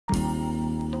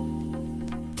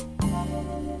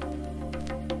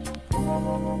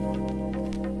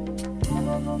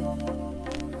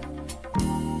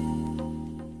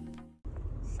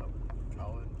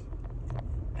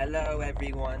Hello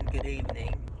everyone, good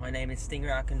evening. My name is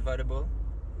Stingrau Convertible.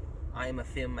 I am a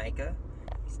filmmaker.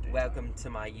 Welcome to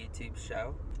my YouTube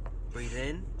show. Breathe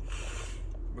in,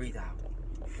 breathe out.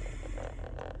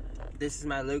 This is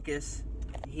my Lukas.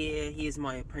 Here, he is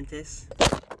my apprentice.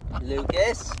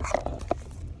 Lukas?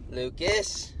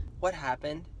 Lukas? What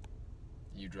happened?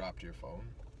 You dropped your phone.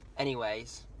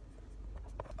 Anyways.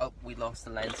 Oh, we lost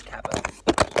the lens capper.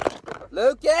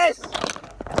 Lukas!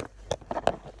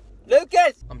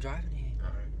 Lukas! I'm driving here.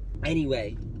 Alright.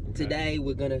 Anyway, today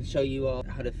we're gonna show you all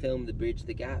how to film the bridge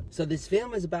the gap. So this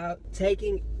film is about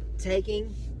taking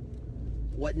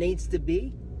what needs to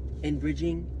be and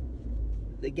bridging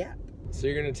the gap. So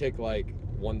you're gonna take like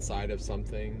one side of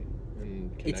something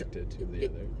and connect it to the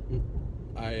other.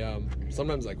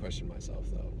 Sometimes I question myself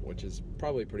though, which is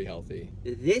probably pretty healthy.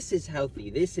 This is healthy.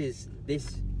 This is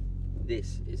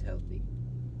healthy.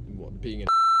 What, being an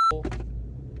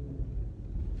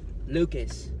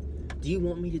Lukas, do you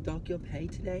want me to dock your pay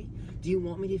today? Do you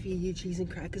want me to feed you cheese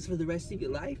and crackers for the rest of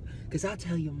your life? Because I'll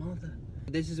tell your mother.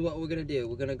 This is what we're going to do.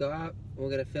 We're going to go out, we're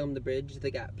going to film the bridge,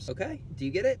 the gaps. Okay? Do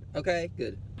you get it? Okay,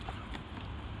 good.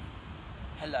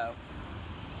 Hello.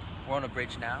 We're on a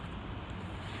bridge now.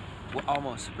 We're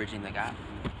almost bridging the gap.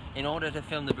 In order to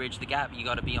film the bridge, the gap, you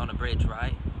got to be on a bridge,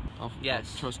 right?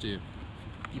 Yes. I'll trust you.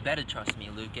 You better trust me,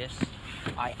 Lukas.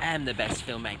 I am the best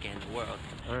filmmaker in the world.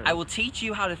 Right. I will teach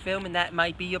you how to film, and that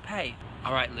might be your pay.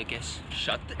 All right, Lukas.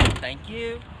 Thank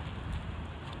you.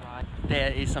 All right.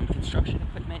 There is some construction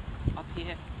equipment up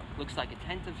here. Looks like a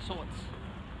tent of sorts.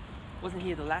 Wasn't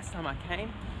here the last time I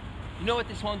came. You know what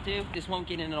this won't do? This won't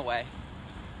get in the way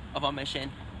of our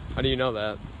mission. How do you know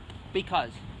that?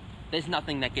 Because there's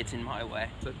nothing that gets in my way.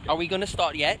 Okay. Are we gonna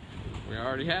start yet? We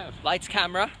already have. Lights,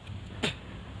 camera.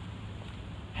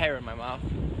 Hair in my mouth.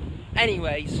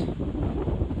 Anyways,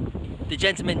 the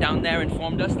gentleman down there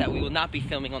informed us that we will not be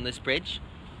filming on this bridge.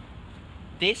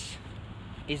 This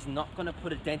is not gonna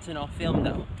put a dent in our film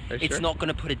though. It's not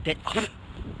gonna put a dent.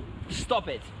 Stop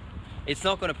it. It's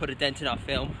not gonna put a dent in our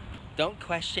film. Don't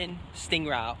question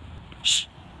Stingrau. Shh.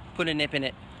 Put a nip in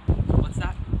it. What's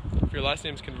that? If your last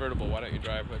name's Convertible, why don't you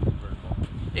drive a convertible?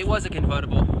 It was a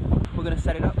convertible. We're gonna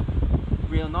set it up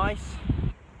real nice.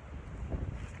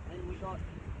 And we got,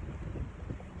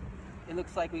 it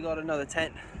looks like we got another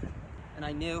tent. And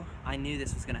I knew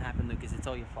this was gonna happen, Lukas. It's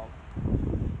all your fault.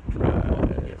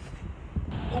 Right.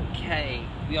 Okay,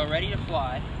 we are ready to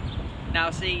fly. Now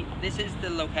see, this is the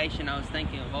location I was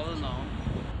thinking of all along.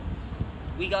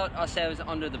 We got ourselves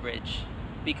under the bridge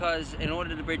because in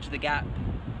order to bridge the gap,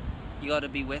 you gotta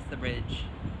be with the bridge.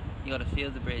 You gotta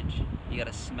feel the bridge. You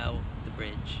gotta smell the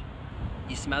bridge.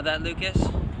 You smell that, Lukas?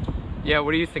 Yeah,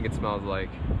 what do you think it smells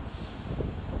like?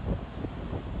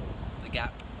 The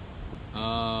gap.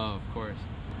 Oh, of course.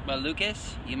 Well,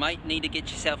 Lukas, you might need to get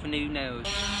yourself a new nose.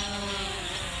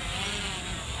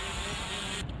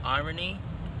 Irony,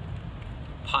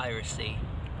 piracy.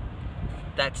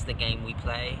 That's the game we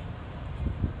play.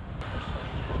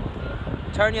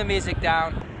 Turn your music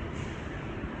down.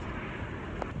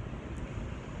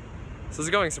 This is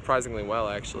going surprisingly well,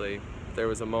 actually. There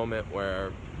was a moment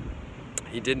where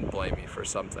he didn't blame me for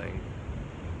something,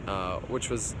 which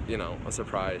was, you know, a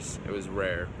surprise. It was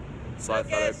rare. So I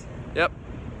thought yep.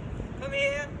 Come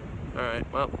here. All right,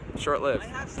 well, short-lived.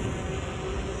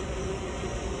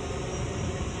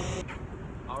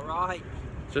 All right.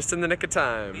 Just in the nick of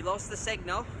time. We lost the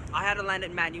signal. I had to land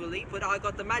it manually, but I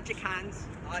got the magic hands.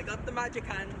 I got the magic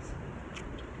hands.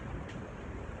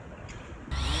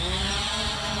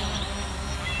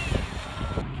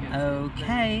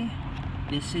 Okay,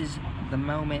 this is the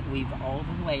moment we've all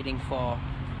been waiting for.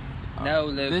 No,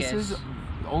 Lukas. This is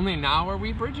only now are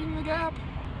we bridging the gap?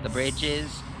 The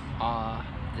bridges are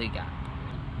the gap.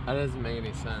 That doesn't make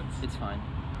any sense. It's fine.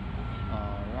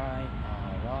 Alright,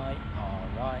 alright,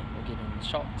 alright. We're getting the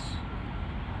shots.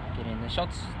 Getting the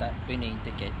shots that we need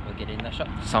to get. We're getting the shots.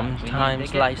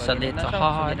 Sometimes life's a little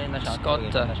hard.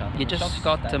 You just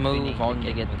got to move on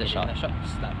to get the shots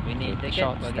that we need to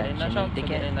get.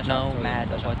 No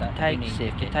matter what it takes,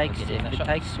 if it takes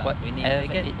whatever it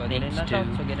needs to.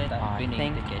 I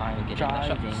think I'm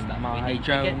driving my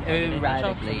drone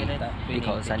erratically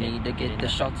because I need to get the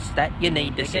shots that you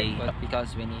need to see.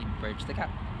 Because we need to bridge the gap.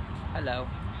 Hello.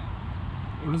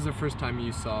 When was the first time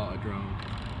you saw a drone?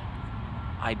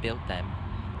 I built them.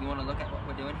 You want to look at what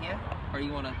we're doing here? Or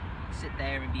you want to sit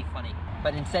there and be funny?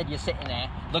 But instead you're sitting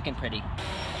there looking pretty.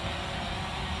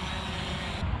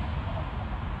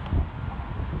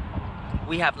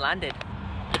 We have landed.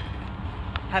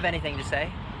 have anything to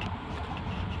say?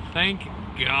 Thank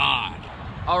God.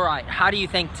 Alright, how do you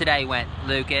think today went,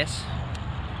 Lucas?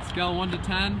 Scale 1 to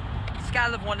 10?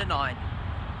 Scale of 1 to 9.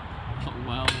 Oh,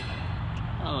 well,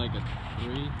 I like a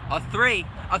 3. A 3?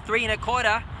 A 3 and a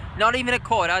quarter? Not even a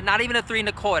quarter, not even a 3 and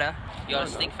a quarter. You got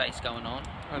a stink face going on.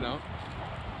 I know.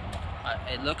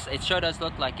 It sure does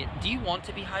look like it. Do you want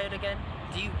to be hired again?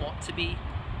 Do you want to be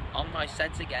on my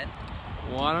sets again?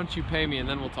 Why don't you pay me and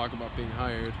then we'll talk about being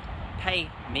hired? Pay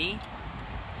me? Yeah.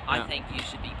 I think you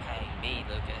should be paying me,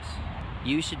 Lucas.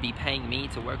 You should be paying me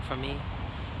to work for me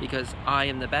because I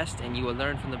am the best and you will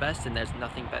learn from the best and there's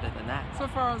nothing better than that. So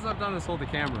far as I've done is hold the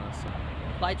camera, so.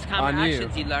 Lights, camera, On you.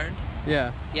 actions, you learned?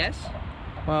 Yeah. Yes?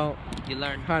 Well, You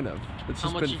learned. kind of. It's How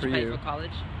just much been did for you pay you. for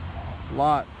college? A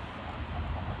lot.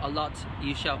 A lot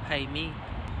you shall pay me.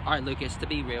 Alright, Lucas, to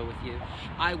be real with you,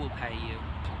 I will pay you.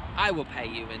 I will pay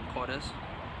you in quarters.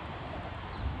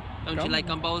 Don't you like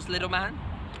gumballs, little man?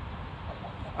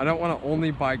 I don't want to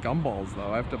only buy gumballs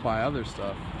though. I have to buy other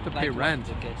stuff. I have to pay Like what, rent.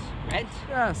 Lucas? Rent?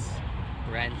 Yes.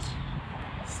 Rent.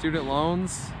 Student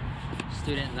loans.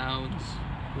 Student loans.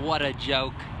 What a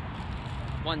joke.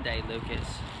 One day, Lucas,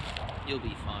 you'll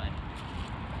be fine.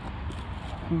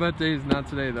 That day's not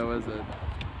today though, is it?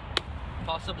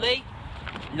 Possibly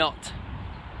not,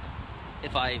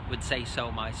 if I would say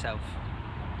so myself.